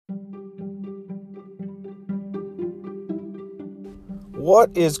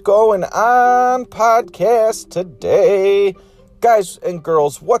What is going on, podcast today? Guys and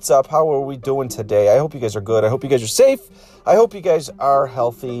girls, what's up? How are we doing today? I hope you guys are good. I hope you guys are safe. I hope you guys are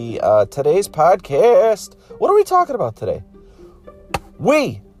healthy. Today's podcast, what are we talking about today?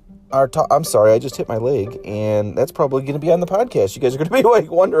 I'm sorry, I just hit my leg, and that's probably going to be on the podcast. You guys are going to be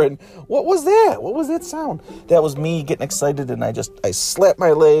like wondering, what was that? What was that sound? That was me getting excited, and I slapped my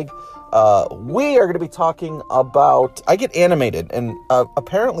leg. We are going to be talking about, I get animated, and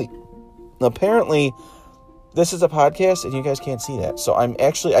apparently this is a podcast, and you guys can't see that. So I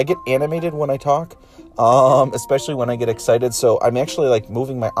get animated when I talk, especially when I get excited. So I'm actually like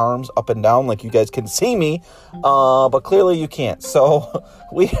moving my arms up and down like you guys can see me, but clearly you can't. So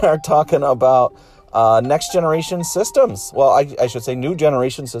we are talking about next generation systems. Well, I should say new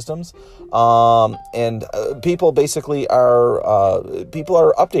generation systems. And people basically are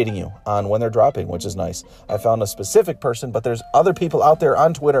updating you on when they're dropping, which is nice. I found a specific person, but there's other people out there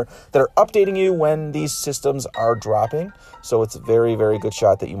on Twitter that are updating you when these systems are dropping. So it's a very, very good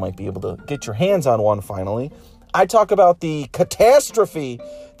shot that you might be able to get your hands on one finally. I talk about the catastrophe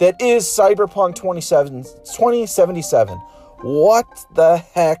that is Cyberpunk 2077. What the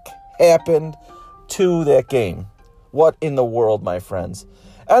heck happened to that game? What in the world, my friends?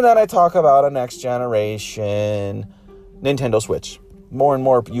 And then I talk about a next generation Nintendo Switch. More and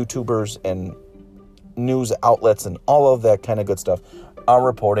more YouTubers and news outlets and all of that kind of good stuff are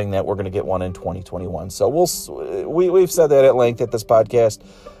reporting that we're going to get one in 2021. So we've said that at length at this podcast.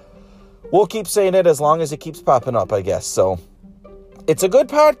 We'll keep saying it as long as it keeps popping up, I guess. So it's a good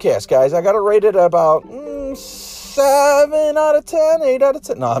podcast, guys. I got to rate it about 7 out of 10, 8 out of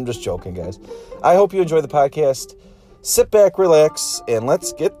 10. No, I'm just joking, guys. I hope you enjoy the podcast. Sit back, relax, and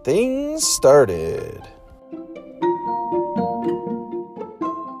let's get things started.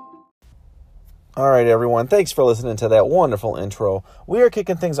 All right, everyone. Thanks for listening to that wonderful intro. We are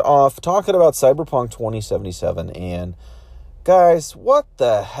kicking things off talking about Cyberpunk 2077. And, guys, what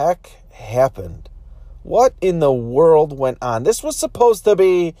the heck happened? What in the world went on? This was supposed to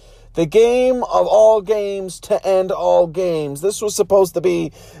be the game of all games to end all games. This was supposed to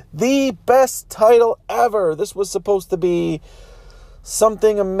be the best title ever. This was supposed to be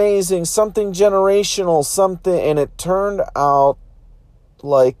something amazing, something generational, and it turned out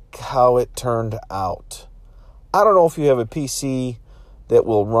like how it turned out. I don't know if you have a PC that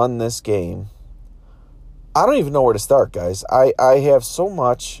will run this game. I don't even know where to start, guys. I have so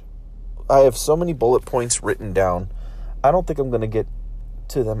many bullet points written down. I don't think I'm going to get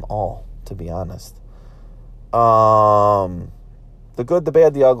to them all, to be honest. The good, the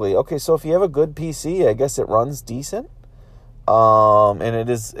bad, the ugly. Okay, so if you have a good PC, I guess it runs decent. And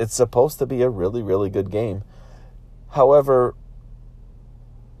it's supposed to be a really, really good game. However,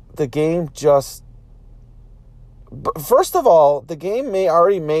 the game first of all, the game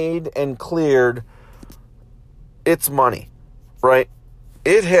already made and cleared its money, right?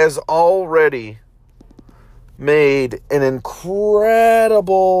 It has already made an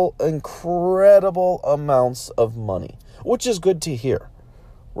incredible amounts of money, which is good to hear,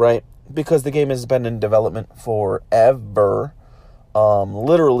 right? Because the game has been in development forever,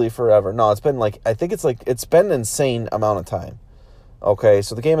 literally forever. No, it's been it's been an insane amount of time. Okay,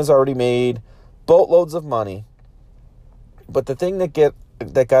 so the game has already made boatloads of money, but the thing that got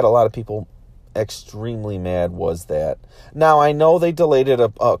a lot of people extremely mad was that. Now I know they delayed it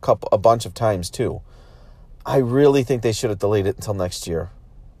a bunch of times too. I really think they should have delayed it until next year.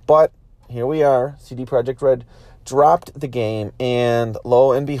 But here we are. CD Projekt Red dropped the game, and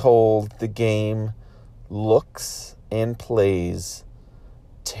lo and behold, the game looks and plays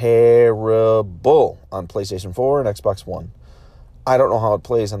terrible on PlayStation 4 and Xbox One. I don't know how it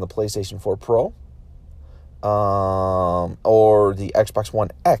plays on the PlayStation 4 Pro or the Xbox One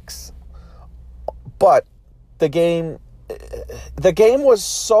X. But the game was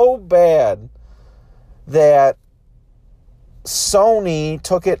so bad that Sony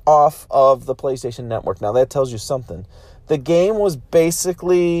took it off of the PlayStation Network. Now, that tells you something. The game was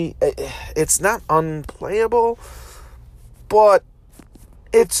basically, it's not unplayable, but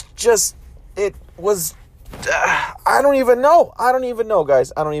it was, I don't even know,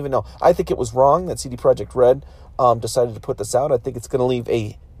 guys. I don't even know. I think it was wrong that CD Projekt Red decided to put this out. I think it's going to leave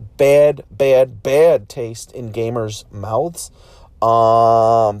a bad taste in gamers' mouths.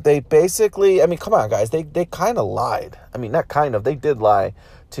 They basically, come on, guys, they kind of lied. They did lie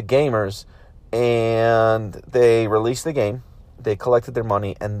to gamers, and they released the game, they collected their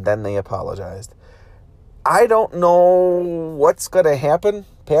money, and then they apologized. I don't know what's going to happen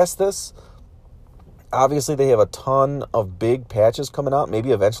past this. Obviously, they have a ton of big patches coming out.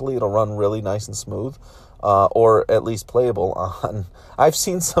 Maybe eventually it'll run really nice and smooth, or at least playable on... I've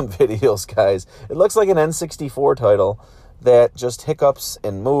seen some videos, guys. It looks like an N64 title that just hiccups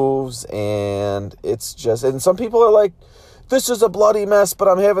and moves, and it's just... And some people are like, this is a bloody mess, but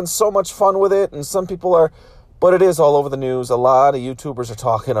I'm having so much fun with it. And some people are... But it is all over the news. A lot of YouTubers are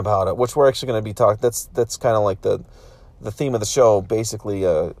talking about it, which we're actually going to be talking... That's kind of like the theme of the show, basically,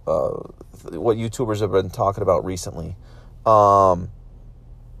 what YouTubers have been talking about recently. But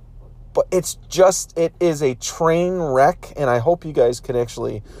it is a train wreck, and I hope you guys can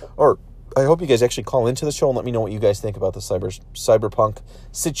actually, or I hope you guys actually call into the show and let me know what you guys think about the Cyberpunk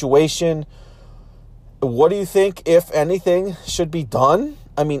situation. What do you think, if anything, should be done?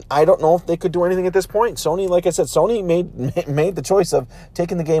 I mean, I don't know if they could do anything at this point. Sony, like I said, Sony made the choice of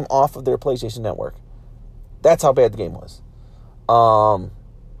taking the game off of their PlayStation Network. That's how bad the game was.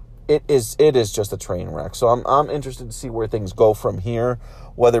 It is just a train wreck. So I'm interested to see where things go from here.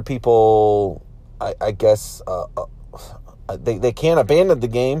 Whether people, I guess, they can't abandon the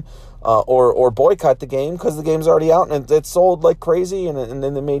game or boycott the game because the game's already out and it's sold like crazy, and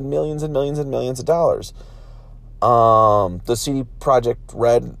then they made millions and millions and millions of dollars. The CD Projekt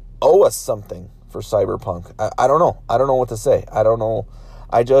Red owe us something for Cyberpunk. I don't know. I don't know what to say. I don't know.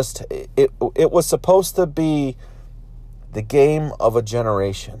 It was supposed to be the game of a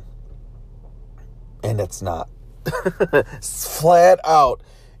generation. And it's not. Flat out.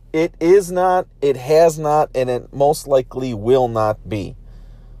 It is not, it has not, and it most likely will not be.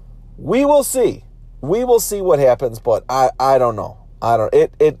 We will see. We will see what happens, but I don't know.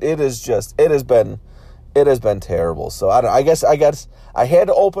 It has been terrible. So I guess I had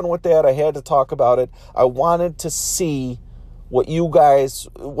to open with that. I had to talk about it. I wanted to see what you guys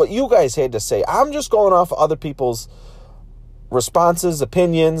had to say. I'm just going off other people's responses,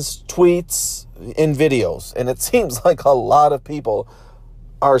 opinions, tweets, and videos. And it seems like a lot of people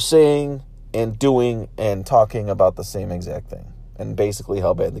are saying and doing and talking about the same exact thing. And basically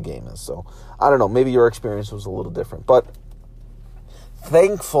how bad the game is. So, I don't know. Maybe your experience was a little different. But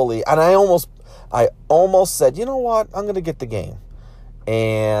thankfully, and I almost said, you know what? I'm going to get the game.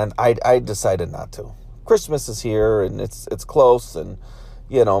 And I decided not to. Christmas is here, and it's close, and,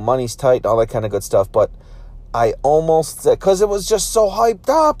 you know, money's tight, and all that kind of good stuff. But I almost said, because it was just so hyped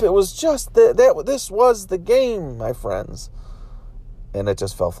up. It was just, this was the game, my friends. And it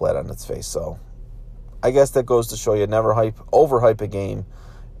just fell flat on its face. So I guess that goes to show you, never overhype a game,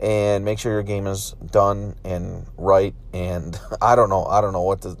 and make sure your game is done and right. And I don't know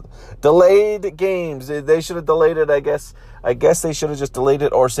what to... Delayed games. They should have delayed it, I guess. I guess they should have just delayed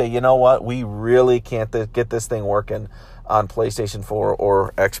it, or say, you know what, we really can't get this thing working on PlayStation 4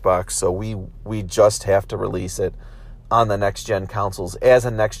 or Xbox, so we just have to release it on the next-gen consoles as a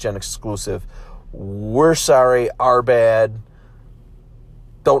next-gen exclusive. We're sorry, our bad.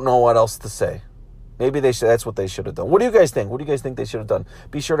 Don't know what else to say. Maybe that's what they should have done. What do you guys think? What do you guys think they should have done?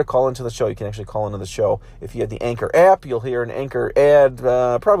 Be sure to call into the show. You can actually call into the show. If you have the Anchor app, you'll hear an Anchor ad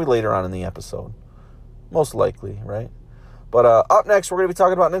probably later on in the episode. Most likely, right? But up next, we're going to be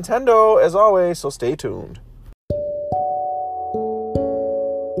talking about Nintendo, as always, so stay tuned.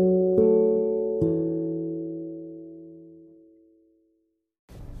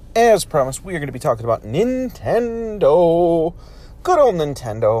 As promised, we are going to be talking about Nintendo. Good old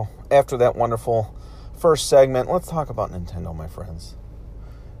Nintendo. After that wonderful first segment, let's talk about Nintendo, my friends.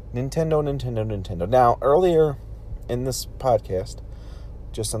 Nintendo. Now, earlier in this podcast,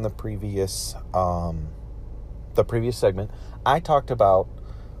 just on the previous segment, I talked about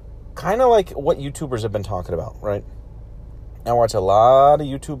kind of like what YouTubers have been talking about, right? I watch a lot of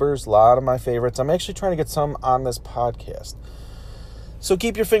YouTubers, a lot of my favorites. I'm actually trying to get some on this podcast. So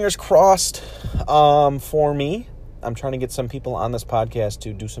keep your fingers crossed for me. I'm trying to get some people on this podcast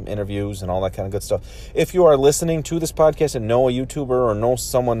to do some interviews and all that kind of good stuff. If you are listening to this podcast and know a YouTuber or know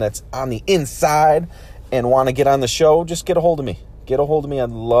someone that's on the inside and want to get on the show, just get a hold of me. Get a hold of me.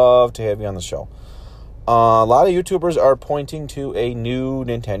 I'd love to have you on the show. A lot of YouTubers are pointing to a new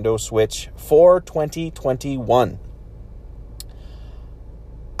Nintendo Switch for 2021.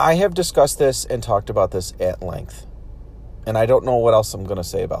 I have discussed this and talked about this at length. And I don't know what else I'm going to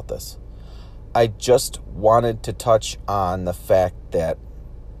say about this. I just wanted to touch on the fact that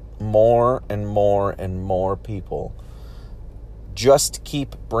more and more and more people just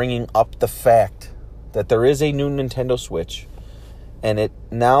keep bringing up the fact that there is a new Nintendo Switch, and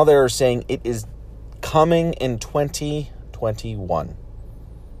now they're saying it is coming in 2021.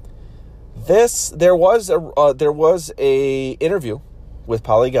 There was a interview with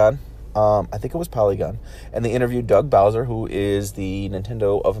Polygon. I think it was Polygon, and they interviewed Doug Bowser, who is the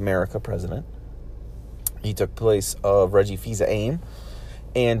Nintendo of America president. He took place of Reggie Fils-Aime.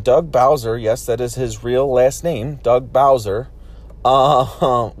 And Doug Bowser, yes, that is his real last name, Doug Bowser.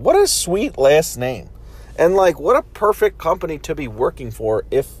 What a sweet last name. And, like, what a perfect company to be working for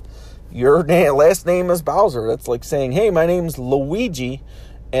if your last name is Bowser. That's like saying, hey, my name's Luigi,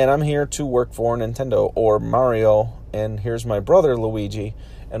 and I'm here to work for Nintendo. Or Mario, and here's my brother Luigi,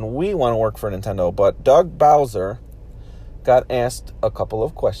 and we want to work for Nintendo. But Doug Bowser got asked a couple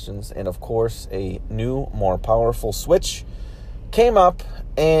of questions, and of course a new, more powerful Switch came up,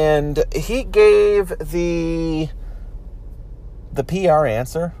 and he gave the PR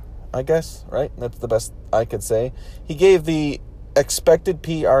answer, I guess, right? That's the best I could say. He gave the expected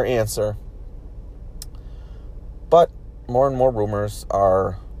PR answer, but more and more rumors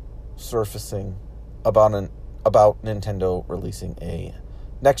are surfacing about Nintendo releasing a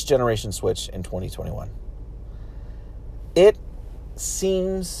next generation Switch in 2021. It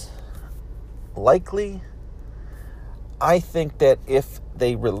seems likely. I think that if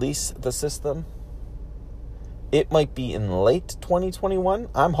they release the system, it might be in late 2021.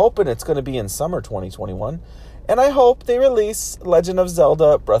 I'm hoping it's going to be in summer 2021. And I hope they release Legend of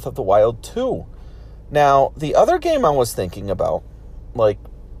Zelda Breath of the Wild 2. Now, the other game I was thinking about, like,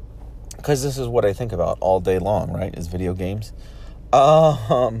 because this is what I think about all day long, right, is video games.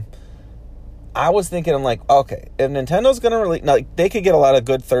 I was thinking, I'm like, okay, if Nintendo's going to release, like, they could get a lot of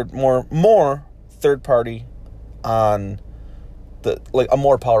good more third party on a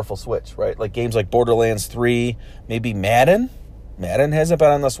more powerful Switch, right? Like games like Borderlands 3, maybe Madden. Madden hasn't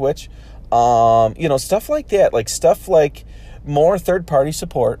been on the Switch. Stuff like that. Like stuff like more third party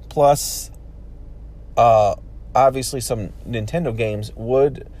support plus obviously some Nintendo games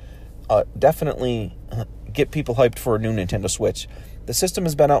would definitely get people hyped for a new Nintendo Switch. The system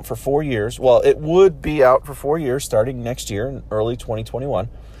has been out for 4 years. Well, it would be out for 4 years starting next year in early 2021.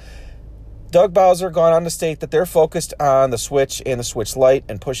 Doug Bowser gone on to state that they're focused on the Switch and the Switch Lite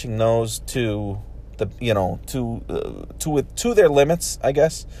and pushing those to the to their limits, I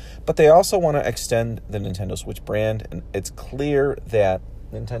guess. But they also want to extend the Nintendo Switch brand, and it's clear that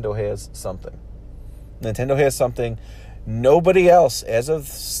Nintendo has something. Nintendo has something. Nobody else, as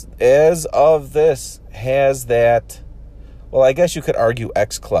of this, has that. Well, I guess you could argue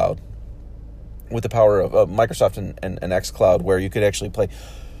xCloud with the power of Microsoft and xCloud, where you could actually play.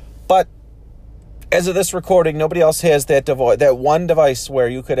 But as of this recording, nobody else has that one device where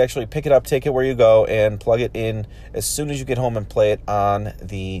you could actually pick it up, take it where you go, and plug it in as soon as you get home and play it on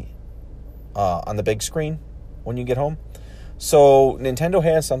the big screen when you get home. So Nintendo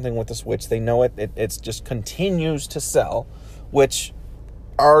has something with the Switch. They know it. It's just continues to sell, which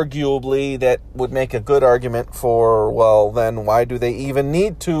arguably that would make a good argument for, well, then why do they even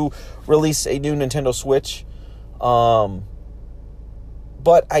need to release a new Nintendo Switch?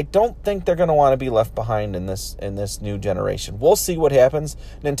 But I don't think they're going to want to be left behind in this new generation. We'll see what happens.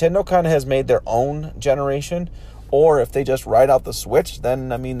 Nintendo kind of has made their own generation, or if they just ride out the Switch,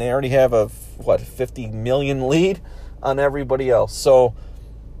 then, I mean, they already have a 50 million lead on everybody else. So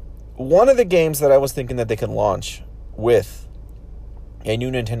one of the games that I was thinking that they could launch with a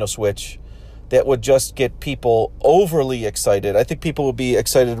new Nintendo Switch that would just get people overly excited. I think people would be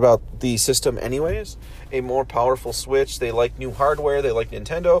excited about the system anyways. A more powerful Switch. They like new hardware. They like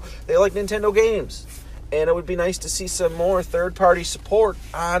Nintendo. They like Nintendo games. And it would be nice to see some more third-party support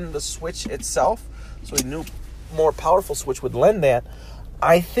on the Switch itself. So a new, more powerful Switch would lend that.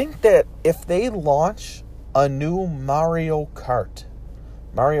 I think that if they launch a new Mario Kart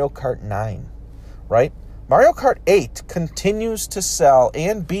 9, right? Mario Kart 8 continues to sell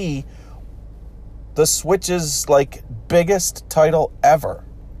and be the Switch's, biggest title ever.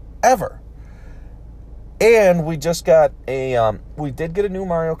 And we just got we did get a new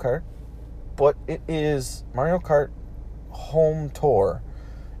Mario Kart, but it is Mario Kart Home Tour.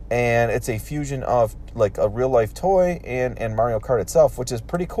 And it's a fusion of, a real-life toy and Mario Kart itself, which is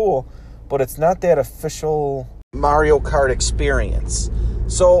pretty cool, but it's not that official Mario Kart experience.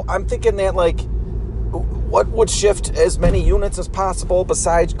 So I'm thinking that, what would shift as many units as possible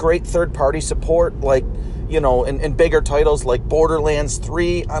besides great third-party support, and bigger titles like Borderlands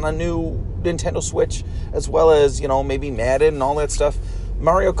 3 on a new Nintendo Switch, as well as, maybe Madden and all that stuff.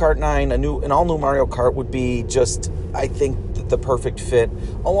 Mario Kart 9, an all-new Mario Kart would be just, I think, the perfect fit,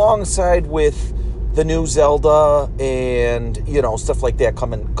 alongside with the new Zelda and, stuff like that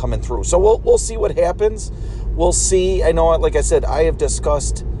coming through. So we'll see what happens. We'll see. I know, like I said, I have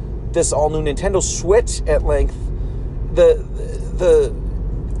discussed this all-new Nintendo Switch at length. The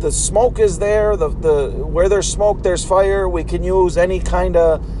smoke is there. Where there's smoke, there's fire. We can use any kind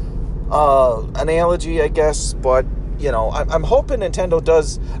of analogy, I guess. But I'm hoping Nintendo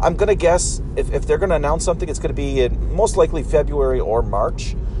does. I'm going to guess if they're going to announce something, it's going to be in most likely February or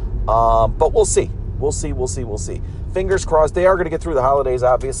March. But we'll see. We'll see. Fingers crossed. They are going to get through the holidays,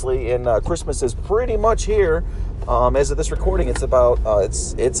 obviously, and Christmas is pretty much here. As of this recording, it's about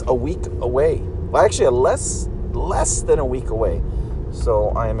it's a week away. Well, actually, less than a week away. So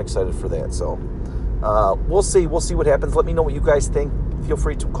I am excited for that. So we'll see. We'll see what happens. Let me know what you guys think. Feel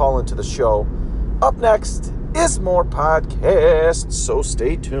free to call into the show. Up next is more podcasts, so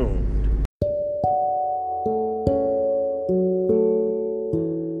stay tuned.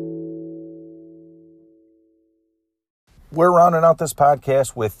 We're rounding out this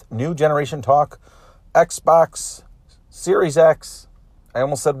podcast with new generation talk, Xbox Series X. I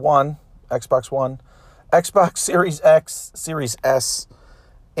almost said Xbox One, Xbox Series X, Series S,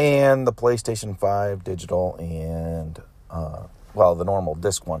 and the PlayStation 5 digital and, the normal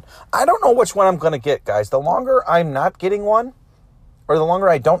disc one. I don't know which one I'm going to get, guys. The longer I'm not getting one, or the longer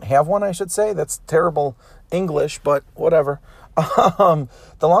I don't have one, I should say. That's terrible English, but whatever. The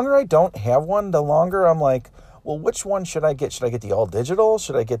longer I don't have one, the longer I'm like, well, which one should I get? Should I get the all digital?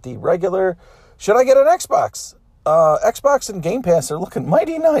 Should I get the regular? Should I get an Xbox? Xbox and Game Pass are looking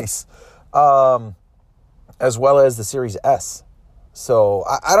mighty nice, as well as the Series S. So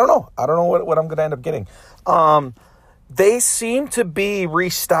I don't know. I don't know what I'm going to end up getting. They seem to be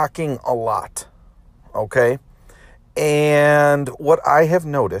restocking a lot, okay? And what I have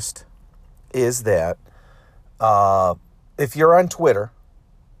noticed is that if you're on Twitter,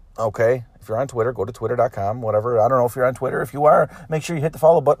 okay, if you're on Twitter, go to twitter.com, whatever. I don't know if you're on Twitter. If you are, make sure you hit the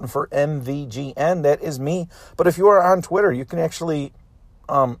follow button for MVGN. That is me. But if you are on Twitter, you can actually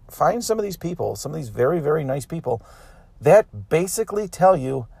find some of these people, some of these very, very nice people that basically tell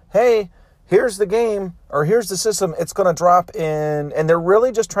you, hey, here's the game, or here's the system, it's going to drop in, and they're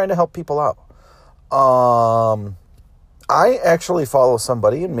really just trying to help people out. I actually follow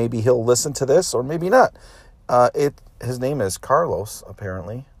somebody, and maybe he'll listen to this, or maybe not. His name is Carlos,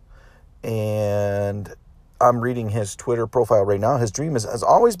 apparently, and I'm reading his Twitter profile right now. His dream has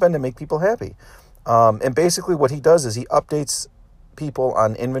always been to make people happy. And basically what he does is he updates people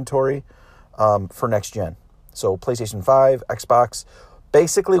on inventory for next gen. So PlayStation 5, Xbox.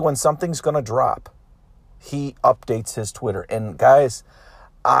 Basically, when something's going to drop, he updates his Twitter. And guys,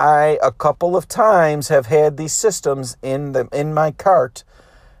 I a couple of times have had these systems in my cart,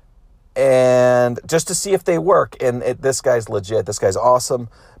 and just to see if they work. And this guy's legit. This guy's awesome.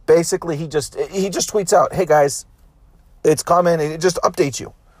 Basically, he just tweets out, "Hey guys, it's coming," and it just updates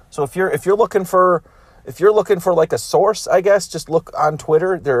you. So if you're looking for like a source, I guess, just look on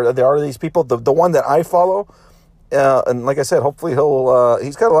Twitter. There are these people. The one that I follow. And like I said, hopefully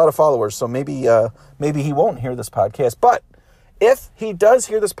he's got a lot of followers, so maybe he won't hear this podcast. But if he does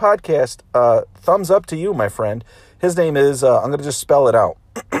hear this podcast, thumbs up to you, my friend. His name is, I'm going to just spell it out.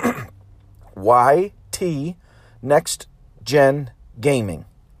 YT Next Gen Gaming.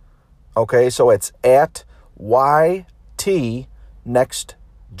 Okay, so it's at YT Next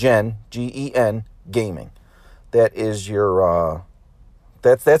Gen, GEN Gaming. That is your,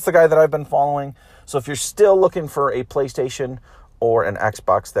 that's the guy that I've been following. So if you're still looking for a PlayStation or an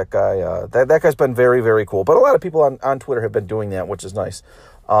Xbox, that guy, that guy's been very, very cool. But a lot of people on Twitter have been doing that, which is nice.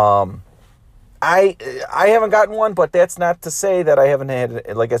 I haven't gotten one, but that's not to say that I haven't had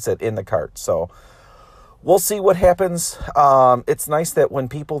it, like I said, in the cart. So we'll see what happens. It's nice that when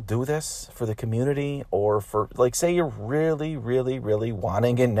people do this for the community, or for, like, say you're really, really, really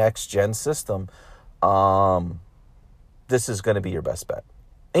wanting a next-gen system, this is going to be your best bet.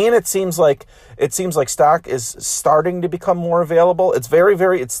 And it seems like stock is starting to become more available. It's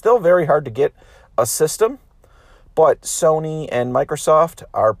it's still very hard to get a system, but Sony and Microsoft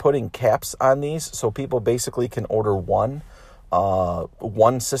are putting caps on these, so people basically can order one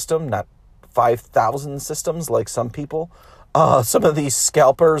system, not 5,000 systems like some people. Some of these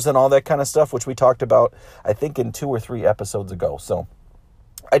scalpers and all that kind of stuff, which we talked about, I think, in 2 or 3 episodes ago. So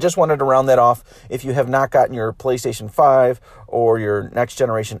I just wanted to round that off. If you have not gotten your PlayStation 5 or your next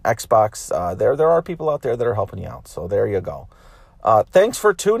generation Xbox, there are people out there that are helping you out. So there you go. Thanks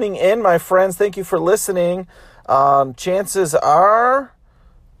for tuning in, my friends. Thank you for listening. Chances are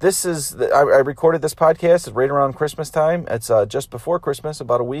I recorded this podcast right around Christmas time. It's just before Christmas,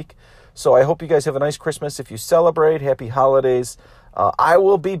 about a week. So I hope you guys have a nice Christmas. If you celebrate, happy holidays. I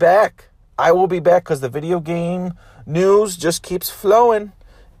will be back. Because the video game news just keeps flowing.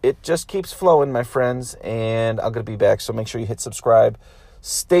 It just keeps flowing, my friends, and I'm going to be back, so make sure you hit subscribe.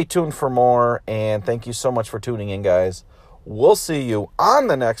 Stay tuned for more, and thank you so much for tuning in, guys. We'll see you on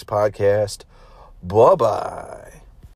the next podcast. Bye-bye.